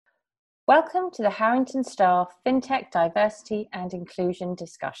Welcome to the Harrington Staff FinTech Diversity and Inclusion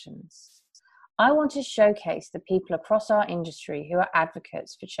discussions. I want to showcase the people across our industry who are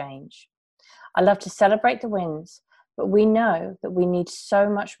advocates for change. I love to celebrate the wins, but we know that we need so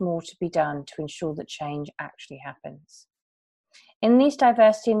much more to be done to ensure that change actually happens. In these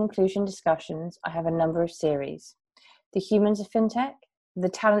diversity and inclusion discussions, I have a number of series: the humans of FinTech, the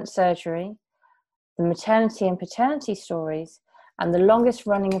talent surgery, the maternity and paternity stories, and the longest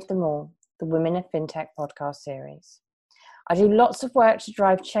running of them all, the Women of FinTech podcast series. I do lots of work to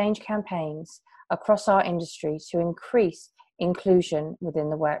drive change campaigns across our industry to increase inclusion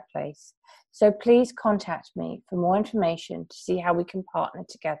within the workplace. So please contact me for more information to see how we can partner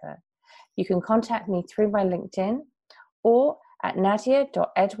together. You can contact me through my LinkedIn or at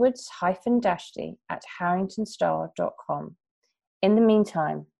nadia.edwards-dashty@harringtonstar.com. In the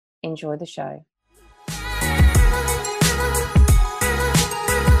meantime, enjoy the show.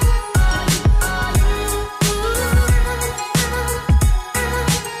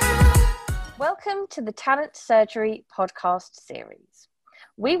 Welcome to the Talent Surgery podcast series.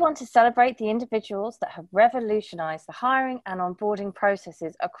 We want to celebrate the individuals that have revolutionized the hiring and onboarding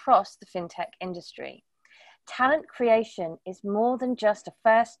processes across the FinTech industry. Talent creation is more than just a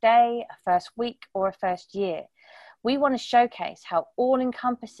first day, a first week, or a first year. We want to showcase how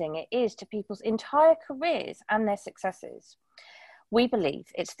all-encompassing it is to people's entire careers and their successes. We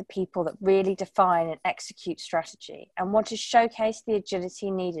believe it's the people that really define and execute strategy and want to showcase the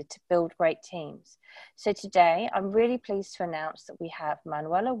agility needed to build great teams. So today, I'm really pleased to announce that we have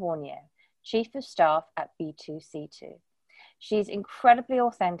Manuela Warnier, Chief of Staff at B2C2. She's incredibly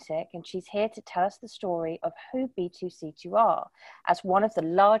authentic, and she's here to tell us the story of who B2C2 are as one of the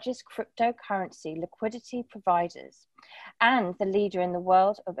largest cryptocurrency liquidity providers and the leader in the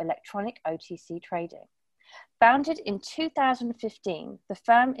world of electronic OTC trading. Founded in 2015, the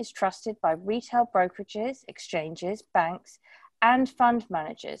firm is trusted by retail brokerages, exchanges, banks, and fund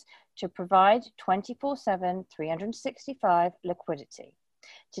managers to provide 24/7, 365 liquidity.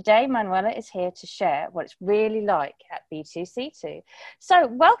 Today, Manuela is here to share what it's really like at B2C2. So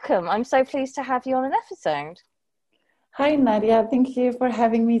welcome. I'm so pleased to have you on an episode. Hi, Nadia. Thank you for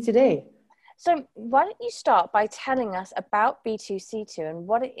having me today. So why don't you start by telling us about B2C2 and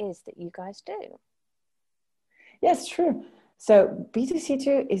what it is that you guys do? Yes, sure. So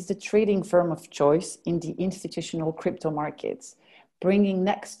B2C2 is the trading firm of choice in the institutional crypto markets, bringing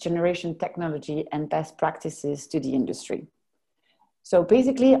next generation technology and best practices to the industry. So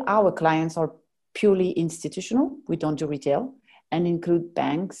basically, our clients are purely institutional. We don't do retail, and include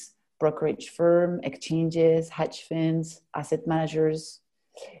banks, brokerage firm, exchanges, hedge funds, asset managers.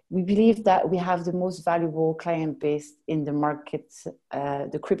 We believe that we have the most valuable client base in the market,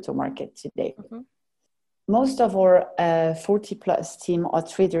 the crypto market today. Mm-hmm. Most of our 40 plus team are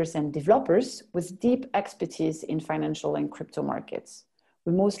traders and developers with deep expertise in financial and crypto markets.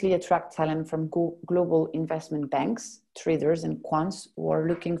 We mostly attract talent from global investment banks, traders, and quants who are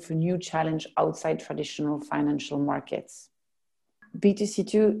looking for new challenge outside traditional financial markets.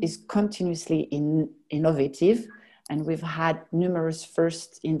 B2C2 is continuously innovative, and we've had numerous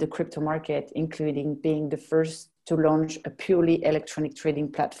firsts in the crypto market, including being the first to launch a purely electronic trading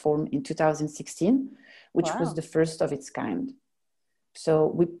platform in 2016, which was the first of its kind.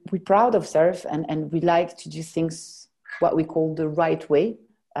 So we're proud of Surf, and we like to do things what we call the right way,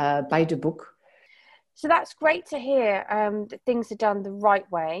 by the book. So that's great to hear that things are done the right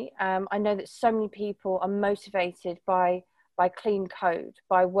way. I know that so many people are motivated by clean code,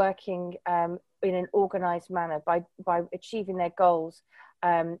 by working in an organized manner, by achieving their goals,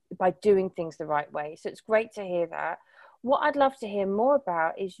 by doing things the right way. So it's great to hear that. What I'd love to hear more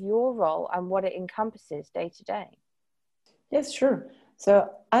about is your role and what it encompasses day to day. Yes, sure. So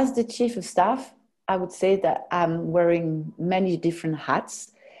as the Chief of Staff, I would say that I'm wearing many different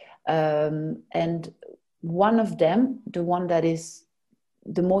hats. And one of them, the one that is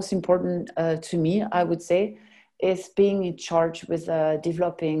the most important to me, I would say, is being in charge with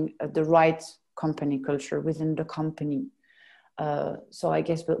developing the right company culture within the company. So I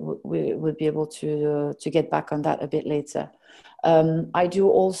guess we'll be able to get back on that a bit later. I do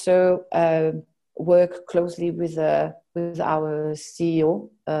also work closely with our CEO,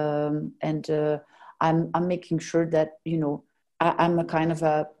 and I'm making sure that, I'm a kind of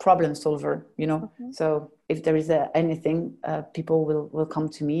a problem solver, Mm-hmm. So if there is anything, people will come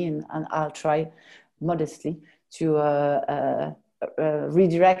to me, and I'll try modestly to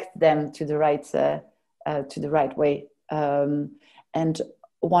redirect them to the right way. And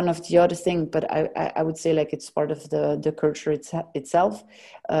one of the other thing, but I would say like it's part of the culture itself.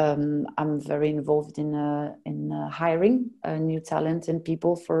 I'm very involved in hiring new talent and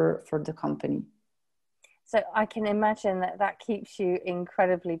people for the company. So I can imagine that that keeps you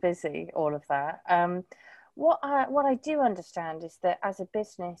incredibly busy, all of that. What I do understand is that as a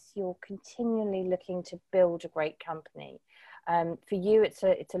business, you're continually looking to build a great company. For you, it's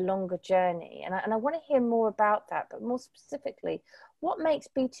a longer journey, and I want to hear more about that. But more specifically, what makes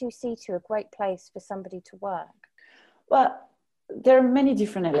B2C2 a great place for somebody to work? Well, there are many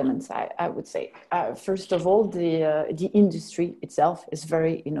different elements, I would say. First of all, the industry itself is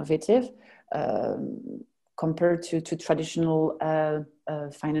very innovative compared to traditional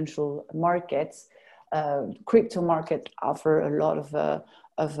financial markets. Crypto market offer a lot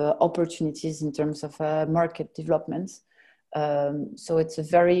of opportunities in terms of market developments. So it's a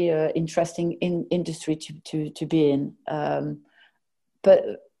very interesting industry to be in.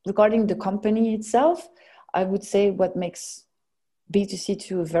 But regarding the company itself, I would say what makes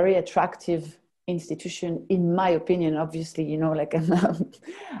B2C2 a very attractive institution, in my opinion, obviously, you know, like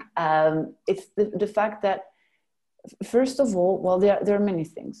it's the fact that, first of all, well, there are many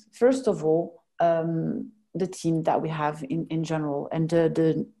things. First of all, the team that we have in general, and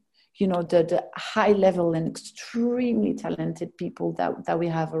the high level and extremely talented people that we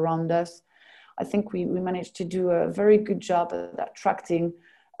have around us. I think we managed to do a very good job at attracting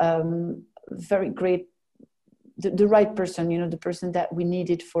very great, the right person, you know, the person that we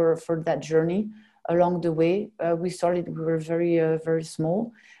needed for that journey along the way. We were very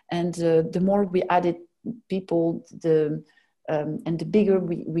small, and the more we added people, and the bigger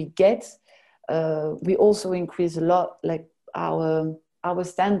we get, we also increase a lot, like our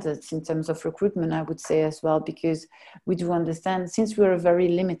standards in terms of recruitment, I would say as well, because we do understand, since we're a very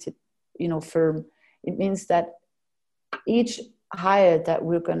limited, you know, firm, it means that each hire that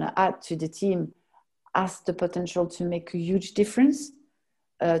we're going to add to the team has the potential to make a huge difference,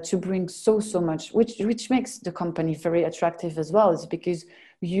 to bring so much, which makes the company very attractive as well. Is because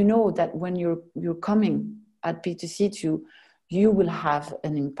you know that when you're coming at B2C2, you will have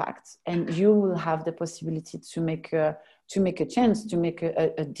an impact, and you will have the possibility to make a chance, to make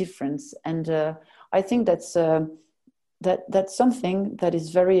a difference. And I think that's something that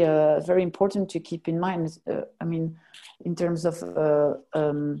is very important to keep in mind. I mean, in terms of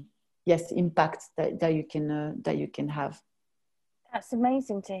yes, impact that you can have. That's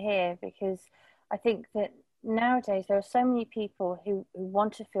amazing to hear, because I think that nowadays there are so many people who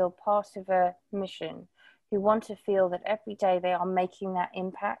want to feel part of a mission, who want to feel that every day they are making that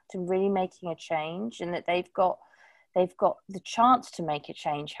impact and really making a change, and that they've got the chance to make a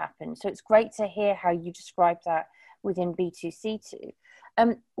change happen. So it's great to hear how you describe that within B2C2.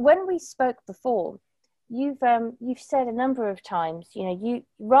 When we spoke before, you've said a number of times, you know, you,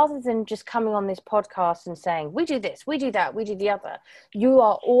 rather than just coming on this podcast and saying, we do this, we do that, we do the other, you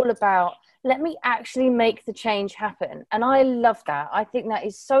are all about, let me actually make the change happen. And I love that. I think that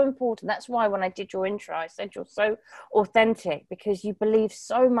is so important. That's why when I did your intro, I said you're so authentic, because you believe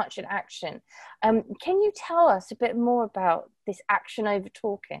so much in action. Can you tell us a bit more about this action over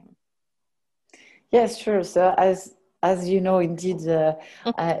talking? Yes, sure. So as you know, indeed,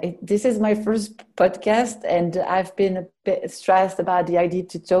 this is my first podcast, and I've been a bit stressed about the idea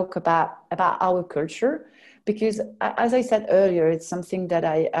to talk about our culture, because, as I said earlier, it's something that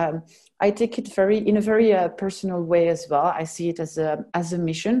I take it in a very personal way as well. I see it as a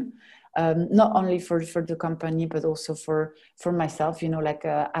mission, not only for the company, but also for myself, you know, like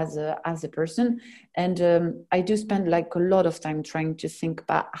as a person. And I do spend like a lot of time trying to think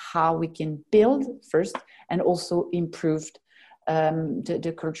about how we can build first and also improve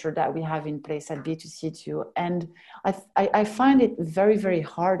the culture that we have in place at B2C2. And I find it very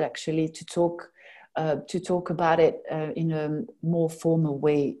hard actually to talk about it in a more formal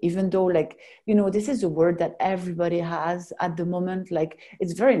way, even though, like, you know, this is a word that everybody has at the moment. Like,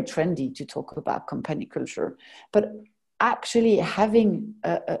 it's very trendy to talk about company culture, but actually having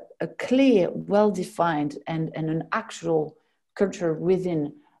a clear, well-defined and an actual culture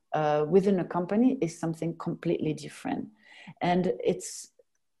within a company is something completely different. And it's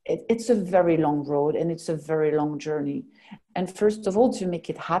a very long road, and it's a very long journey. And first of all, to make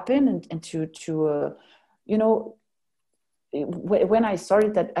it happen, and to you know, when I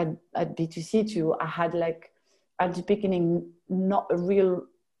started at B2C2, I had, like, at the beginning, not a real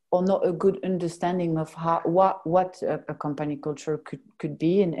or not a good understanding of what a company culture could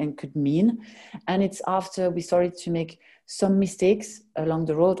be and could mean. And it's after we started to make some mistakes along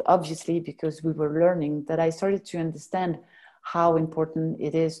the road, obviously, because we were learning, that I started to understand how important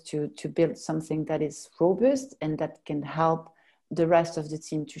it is to build something that is robust and that can help the rest of the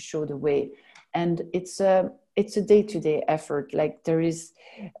team to show the way. And it's a day-to-day effort. Like there is,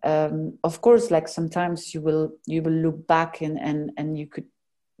 of course, like sometimes you will look back and you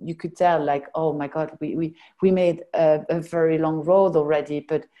could tell like, oh my God, we made a very long road already,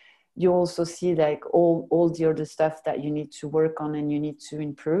 but you also see like all the other stuff that you need to work on and you need to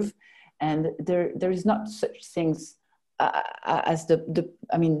improve. And there is not such things as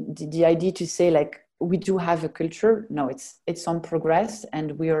the idea to say like we do have a culture. No, it's on progress,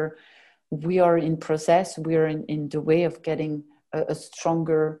 and we are in process. We are in the way of getting a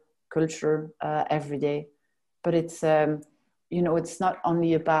stronger culture every day. But it's it's not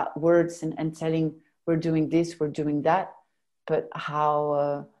only about words and telling we're doing this, we're doing that, but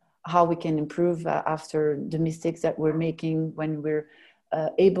how we can improve after the mistakes that we're making, when we're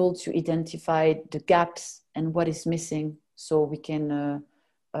able to identify the gaps and what is missing, so we can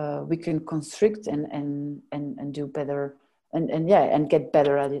construct and do better and get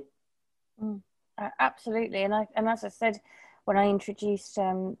better at it. Absolutely, and as I said when I introduced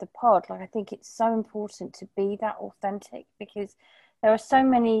the pod, like I think it's so important to be that authentic, because there are so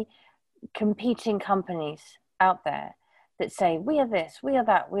many competing companies out there that say we are this, we are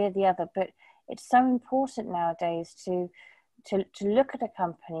that, we are the other, but it's so important nowadays to look at a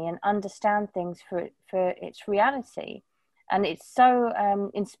company and understand things for its reality. And it's so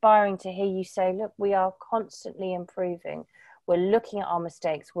inspiring to hear you say, look, we are constantly improving. We're looking at our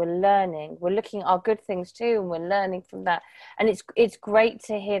mistakes, we're learning, we're looking at our good things too, and we're learning from that. And it's great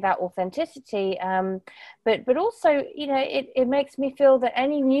to hear that authenticity. But also, it makes me feel that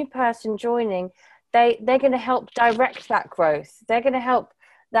any new person joining, they're going to help direct that growth. They're going to help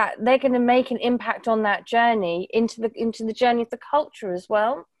that, they're going to make an impact on that journey into the journey of the culture as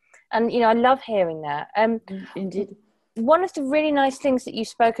well. And I love hearing that. Indeed. One of the really nice things that you've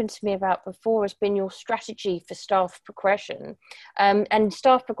spoken to me about before has been your strategy for staff progression. And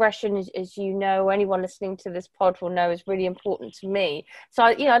staff progression, as you know, anyone listening to this pod will know, is really important to me. So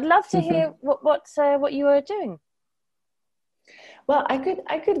I'd love to hear what you are doing. Well,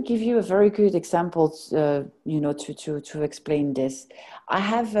 I could give you a very good example, to explain this. I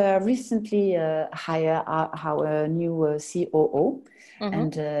have recently hired our new COO,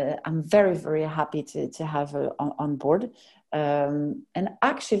 and I'm very, very happy to have her on board. And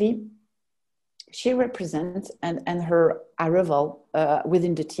actually, she represents, and her arrival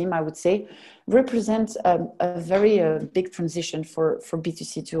within the team, I would say, represents a very big transition for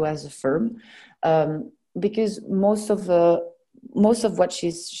B2C2 as a firm, because most of what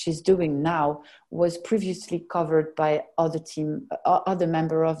she's doing now was previously covered by other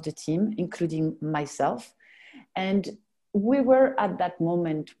member of the team, including myself. And we were at that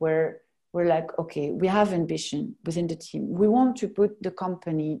moment where we're like, okay, we have ambition within the team. We want to put the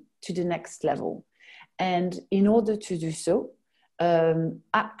company to the next level. And in order to do so,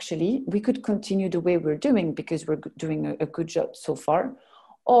 actually, we could continue the way we're doing, because we're doing a good job so far.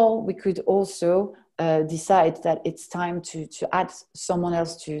 Or we could also decide that it's time to add someone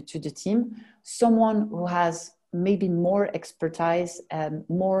else to the team, someone who has maybe more expertise,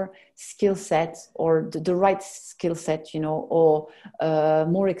 more skill set, or the right skill set, or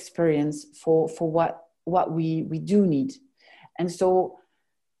more experience for what we do need. And so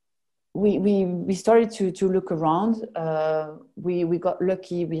we started to look around. We got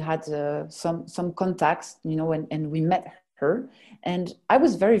lucky. We had some contacts, and we met her. And I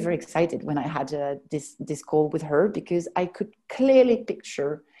was very, very excited when I had this call with her, because I could clearly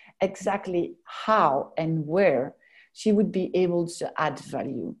picture exactly how and where she would be able to add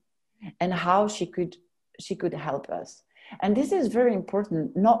value, and how she could help us. And this is very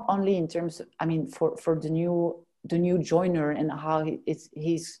important, not only in terms of, for the new joiner, and how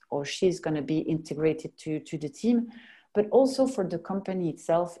he's or she's going to be integrated to the team, but also for the company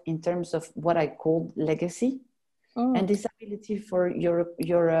itself, in terms of what I call legacy. And this ability for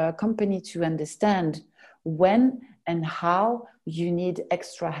your company to understand when and how you need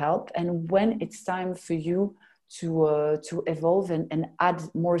extra help, and when it's time for you to evolve and add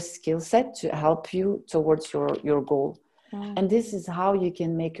more skill set to help you towards your goal. And this is how you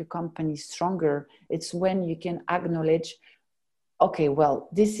can make a company stronger. It's when you can acknowledge, okay, well,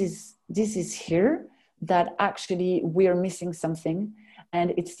 this is here, that actually we are missing something,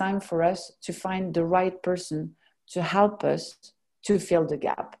 and it's time for us to find the right person to help us to fill the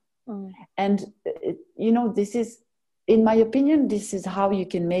gap. And this is, in my opinion, this is how you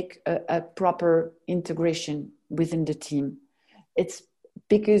can make a proper integration within the team. It's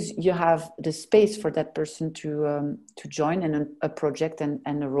because you have the space for that person to join in a project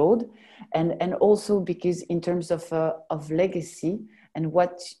and a road, and also because in terms of legacy, and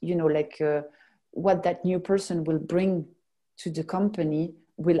what what that new person will bring to the company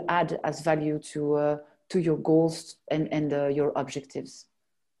will add as value to your goals and your objectives.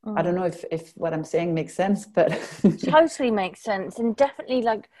 I don't know if what I'm saying makes sense, but totally makes sense, and definitely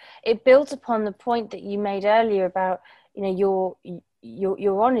like it builds upon the point that you made earlier about, you know,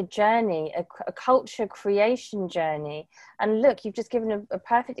 you're on a journey, a culture creation journey, and look, you've just given a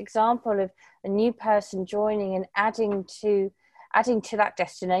perfect example of a new person joining and adding to that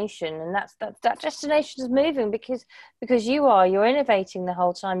destination, and that destination is moving because you're innovating the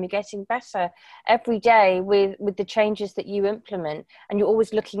whole time, you're getting better every day with the changes that you implement, and you're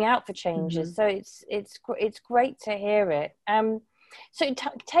always looking out for changes. So it's great to hear it. So it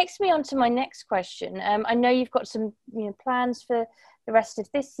takes me on to my next question. I know you've got some plans for the rest of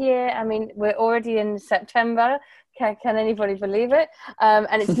this year. I mean, we're already in September. Can anybody believe it?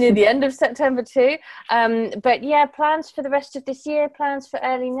 And it's near the end of September too. But yeah, plans for the rest of this year, plans for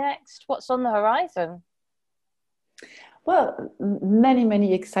early next. What's on the horizon? Well,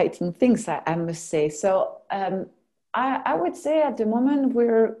 many exciting things, I must say. So I would say at the moment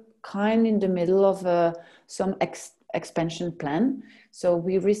we're kind in the middle of some expansion plan. So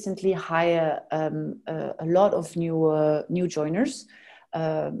we recently hired a lot of new joiners,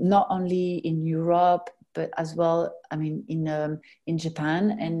 not only in Europe, but as well, I mean, in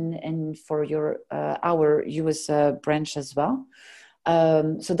Japan and for our US branch as well.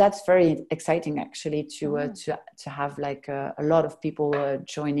 So that's very exciting, actually, to have like a lot of people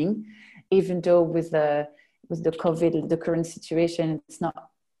joining, even though with the COVID, the current situation, it's not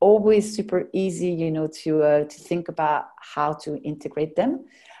always super easy, to think about how to integrate them.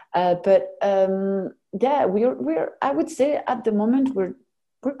 But we're I would say at the moment we're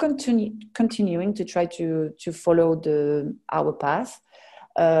continuing to try to follow our path.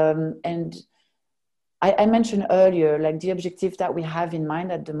 And I mentioned earlier, like the objective that we have in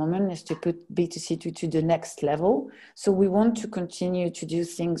mind at the moment is to put B2C2 to the next level. So we want to continue to do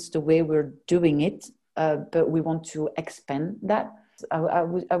things the way we're doing it, but we want to expand that. I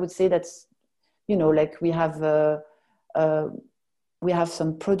would say that's, like we have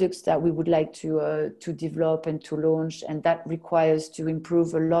some products that we would like to develop and to launch, and that requires to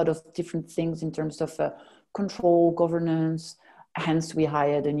improve a lot of different things in terms of control, governance. Hence, we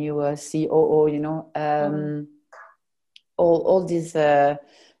hired a new COO. All these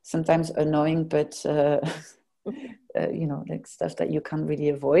sometimes annoying, but like stuff that you can't really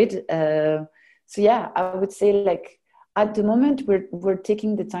avoid. So yeah, I would say like at the moment we're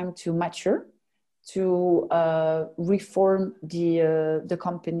taking the time to mature, to reform the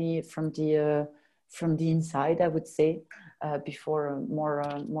company from the inside, I would say, before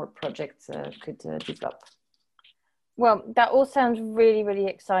more projects could develop. Well, that all sounds really, really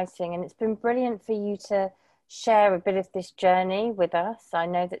exciting, and it's been brilliant for you to share a bit of this journey with us. I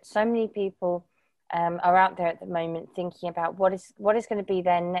know that so many people are out there at the moment thinking about what is going to be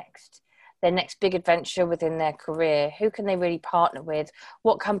their next big adventure within their career. Who can they really partner with?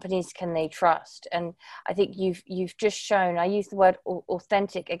 What companies can they trust? And I think you've just shown, I use the word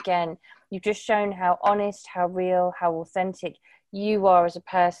authentic again, you've just shown how honest, how real, how authentic you are as a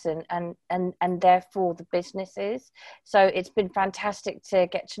person, and therefore the business is. So it's been fantastic to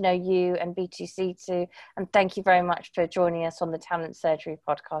get to know you and B2C2, and thank you very much for joining us on the Talent Surgery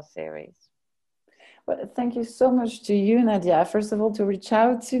podcast series. Well, thank you so much to you, Nadia. First of all, to reach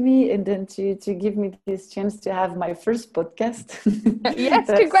out to me, and then to give me this chance to have my first podcast. Yes,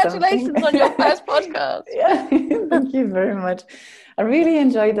 congratulations on your first podcast. Yeah, thank you very much. I really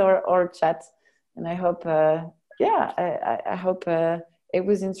enjoyed our chat, and I hope, I hope it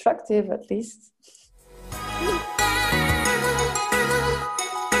was instructive at least.